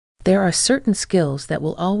There are certain skills that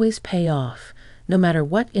will always pay off, no matter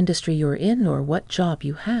what industry you're in or what job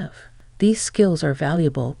you have. These skills are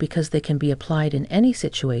valuable because they can be applied in any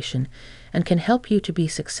situation and can help you to be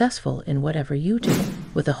successful in whatever you do.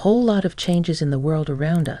 With a whole lot of changes in the world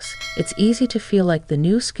around us, it's easy to feel like the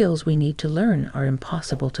new skills we need to learn are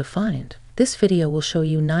impossible to find. This video will show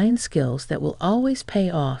you 9 skills that will always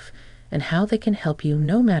pay off and how they can help you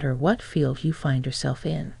no matter what field you find yourself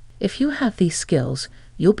in. If you have these skills,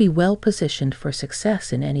 you'll be well positioned for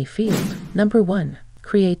success in any field. Number 1,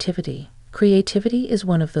 creativity. Creativity is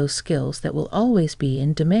one of those skills that will always be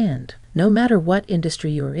in demand. No matter what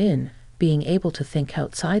industry you're in, being able to think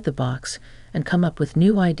outside the box and come up with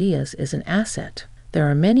new ideas is an asset. There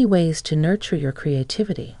are many ways to nurture your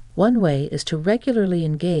creativity. One way is to regularly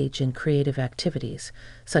engage in creative activities,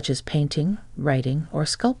 such as painting, writing, or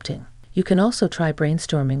sculpting. You can also try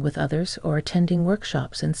brainstorming with others or attending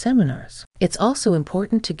workshops and seminars. It's also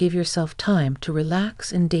important to give yourself time to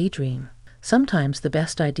relax and daydream. Sometimes the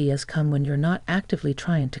best ideas come when you're not actively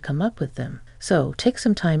trying to come up with them. So take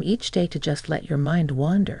some time each day to just let your mind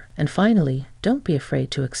wander. And finally, don't be afraid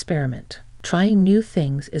to experiment. Trying new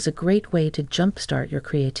things is a great way to jumpstart your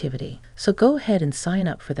creativity. So go ahead and sign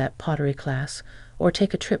up for that pottery class or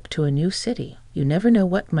take a trip to a new city. You never know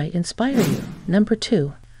what might inspire you. Number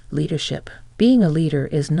 2, leadership. Being a leader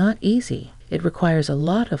is not easy. It requires a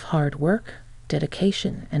lot of hard work,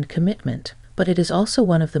 dedication, and commitment. But it is also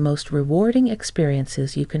one of the most rewarding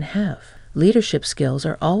experiences you can have. Leadership skills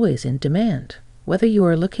are always in demand. Whether you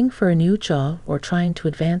are looking for a new job or trying to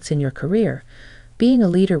advance in your career, being a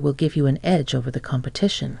leader will give you an edge over the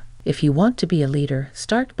competition. If you want to be a leader,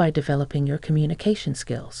 start by developing your communication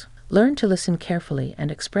skills. Learn to listen carefully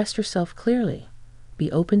and express yourself clearly.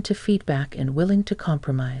 Be open to feedback and willing to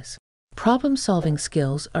compromise. Problem-solving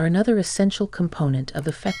skills are another essential component of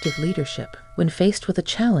effective leadership. When faced with a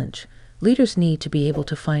challenge, leaders need to be able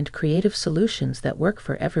to find creative solutions that work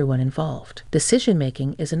for everyone involved.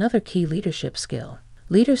 Decision-making is another key leadership skill.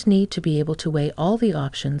 Leaders need to be able to weigh all the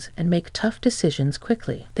options and make tough decisions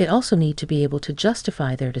quickly. They also need to be able to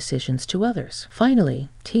justify their decisions to others. Finally,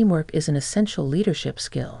 teamwork is an essential leadership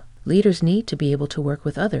skill. Leaders need to be able to work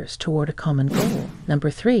with others toward a common goal.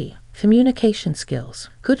 Number 3, communication skills.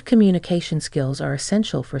 Good communication skills are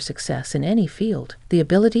essential for success in any field. The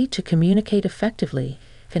ability to communicate effectively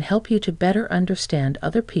can help you to better understand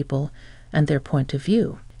other people and their point of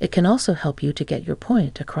view. It can also help you to get your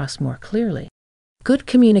point across more clearly. Good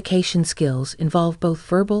communication skills involve both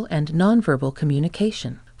verbal and nonverbal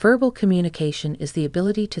communication. Verbal communication is the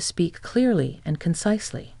ability to speak clearly and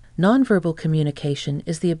concisely. Nonverbal communication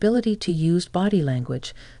is the ability to use body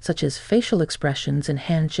language, such as facial expressions and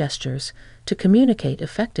hand gestures, to communicate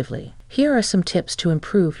effectively. Here are some tips to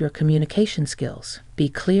improve your communication skills. Be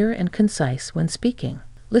clear and concise when speaking.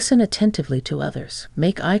 Listen attentively to others.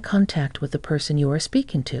 Make eye contact with the person you are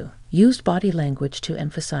speaking to. Use body language to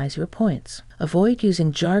emphasize your points. Avoid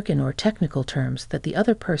using jargon or technical terms that the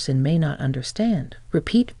other person may not understand.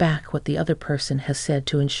 Repeat back what the other person has said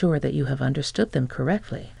to ensure that you have understood them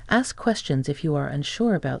correctly. Ask questions if you are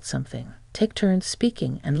unsure about something. Take turns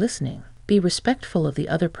speaking and listening. Be respectful of the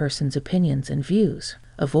other person's opinions and views.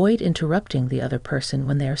 Avoid interrupting the other person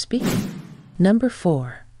when they are speaking. Number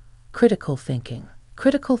 4, critical thinking.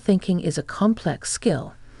 Critical thinking is a complex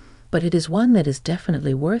skill, but it is one that is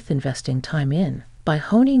definitely worth investing time in. By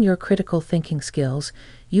honing your critical thinking skills,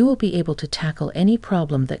 you will be able to tackle any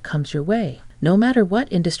problem that comes your way. No matter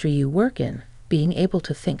what industry you work in, being able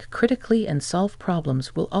to think critically and solve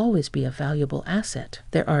problems will always be a valuable asset.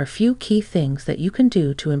 There are a few key things that you can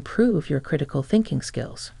do to improve your critical thinking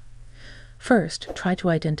skills. First, try to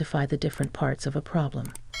identify the different parts of a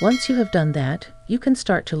problem. Once you have done that, you can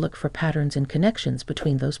start to look for patterns and connections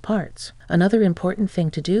between those parts. Another important thing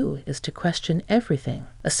to do is to question everything.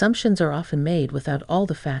 Assumptions are often made without all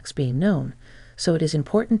the facts being known, so it is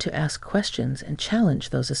important to ask questions and challenge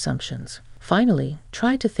those assumptions. Finally,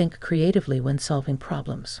 try to think creatively when solving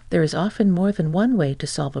problems. There is often more than one way to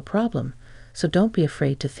solve a problem, so don't be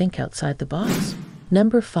afraid to think outside the box.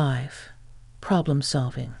 Number 5, problem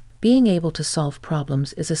solving. Being able to solve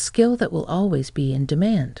problems is a skill that will always be in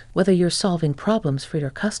demand. Whether you're solving problems for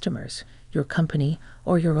your customers, your company,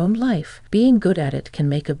 or your own life, being good at it can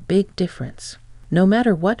make a big difference. No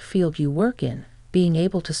matter what field you work in, being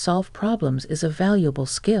able to solve problems is a valuable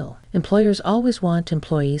skill. Employers always want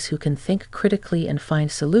employees who can think critically and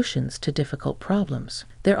find solutions to difficult problems.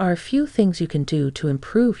 There are a few things you can do to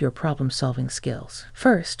improve your problem-solving skills.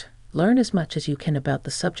 First, learn as much as you can about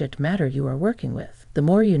the subject matter you are working with. The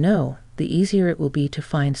more you know, the easier it will be to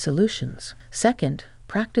find solutions. Second,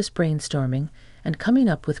 practice brainstorming and coming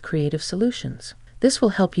up with creative solutions. This will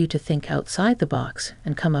help you to think outside the box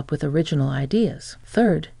and come up with original ideas.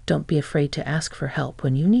 Third, don't be afraid to ask for help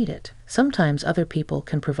when you need it. Sometimes other people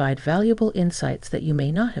can provide valuable insights that you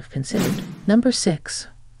may not have considered. Number 6.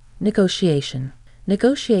 Negotiation.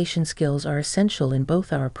 Negotiation skills are essential in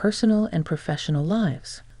both our personal and professional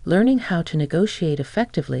lives. Learning how to negotiate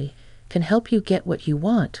effectively can help you get what you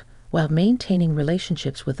want while maintaining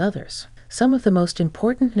relationships with others. Some of the most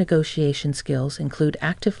important negotiation skills include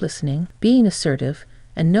active listening, being assertive,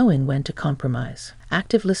 and knowing when to compromise.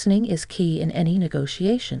 Active listening is key in any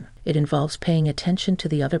negotiation. It involves paying attention to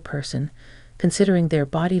the other person, considering their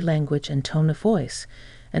body language and tone of voice,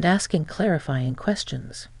 and asking clarifying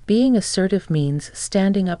questions. Being assertive means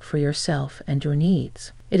standing up for yourself and your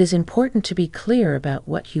needs. It is important to be clear about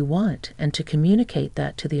what you want and to communicate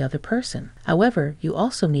that to the other person. However, you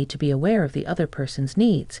also need to be aware of the other person's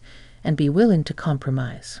needs and be willing to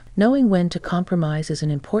compromise. Knowing when to compromise is an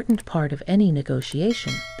important part of any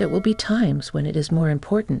negotiation. There will be times when it is more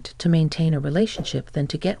important to maintain a relationship than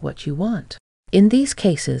to get what you want. In these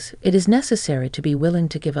cases, it is necessary to be willing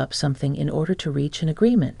to give up something in order to reach an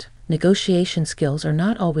agreement. Negotiation skills are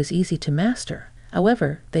not always easy to master.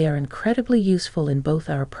 However, they are incredibly useful in both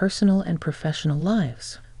our personal and professional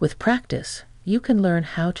lives. With practice, you can learn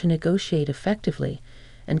how to negotiate effectively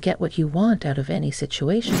and get what you want out of any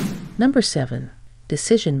situation. Number 7.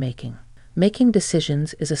 Decision making. Making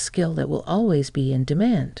decisions is a skill that will always be in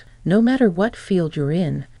demand. No matter what field you're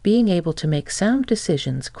in, being able to make sound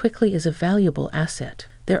decisions quickly is a valuable asset.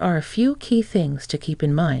 There are a few key things to keep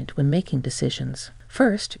in mind when making decisions.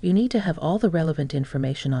 First, you need to have all the relevant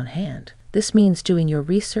information on hand. This means doing your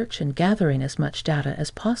research and gathering as much data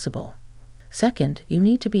as possible. Second, you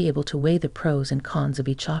need to be able to weigh the pros and cons of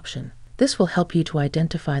each option. This will help you to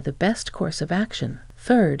identify the best course of action.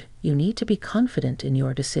 Third, you need to be confident in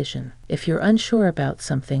your decision. If you're unsure about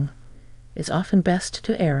something, it's often best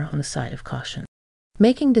to err on the side of caution.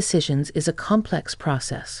 Making decisions is a complex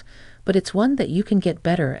process, but it's one that you can get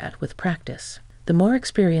better at with practice. The more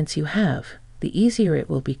experience you have, the easier it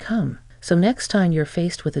will become. So next time you're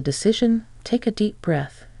faced with a decision, take a deep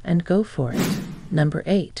breath and go for it. Number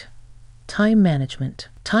 8. Time management.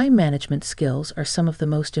 Time management skills are some of the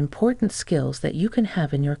most important skills that you can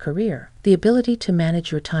have in your career. The ability to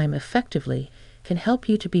manage your time effectively can help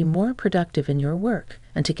you to be more productive in your work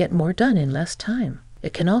and to get more done in less time.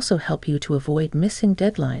 It can also help you to avoid missing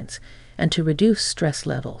deadlines and to reduce stress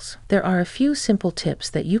levels. There are a few simple tips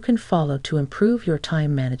that you can follow to improve your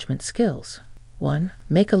time management skills. 1.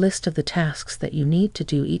 Make a list of the tasks that you need to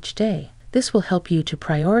do each day. This will help you to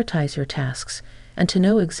prioritize your tasks and to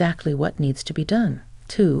know exactly what needs to be done.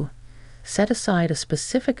 2. Set aside a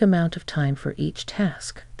specific amount of time for each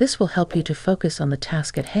task. This will help you to focus on the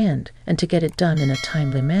task at hand and to get it done in a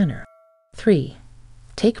timely manner. 3.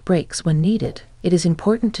 Take breaks when needed. It is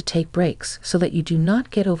important to take breaks so that you do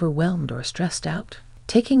not get overwhelmed or stressed out.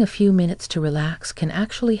 Taking a few minutes to relax can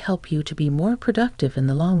actually help you to be more productive in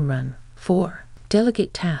the long run. 4.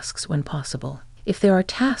 Delegate tasks when possible. If there are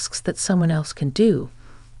tasks that someone else can do,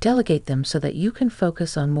 delegate them so that you can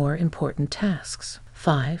focus on more important tasks.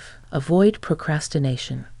 5. Avoid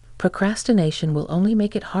procrastination. Procrastination will only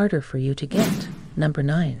make it harder for you to get. Number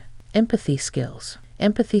 9. Empathy skills.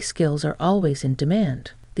 Empathy skills are always in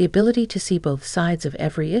demand. The ability to see both sides of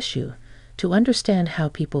every issue, to understand how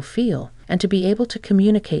people feel, and to be able to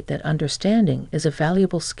communicate that understanding is a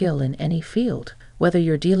valuable skill in any field. Whether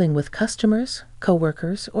you're dealing with customers,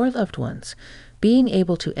 coworkers, or loved ones, being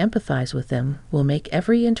able to empathize with them will make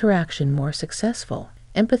every interaction more successful.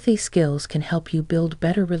 Empathy skills can help you build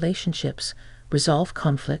better relationships, resolve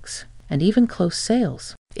conflicts, and even close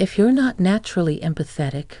sales. If you're not naturally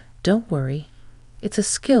empathetic, don't worry. It's a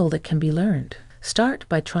skill that can be learned. Start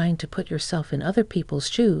by trying to put yourself in other people's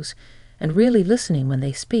shoes and really listening when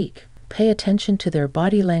they speak. Pay attention to their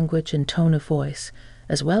body language and tone of voice,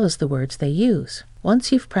 as well as the words they use.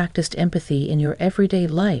 Once you've practiced empathy in your everyday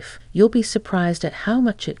life, you'll be surprised at how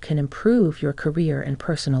much it can improve your career and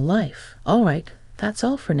personal life. All right, that's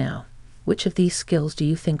all for now. Which of these skills do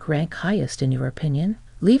you think rank highest in your opinion?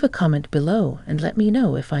 Leave a comment below and let me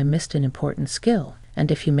know if I missed an important skill.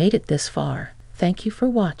 And if you made it this far, thank you for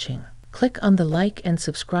watching. Click on the like and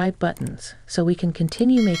subscribe buttons so we can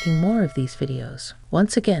continue making more of these videos.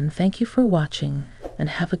 Once again, thank you for watching and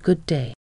have a good day.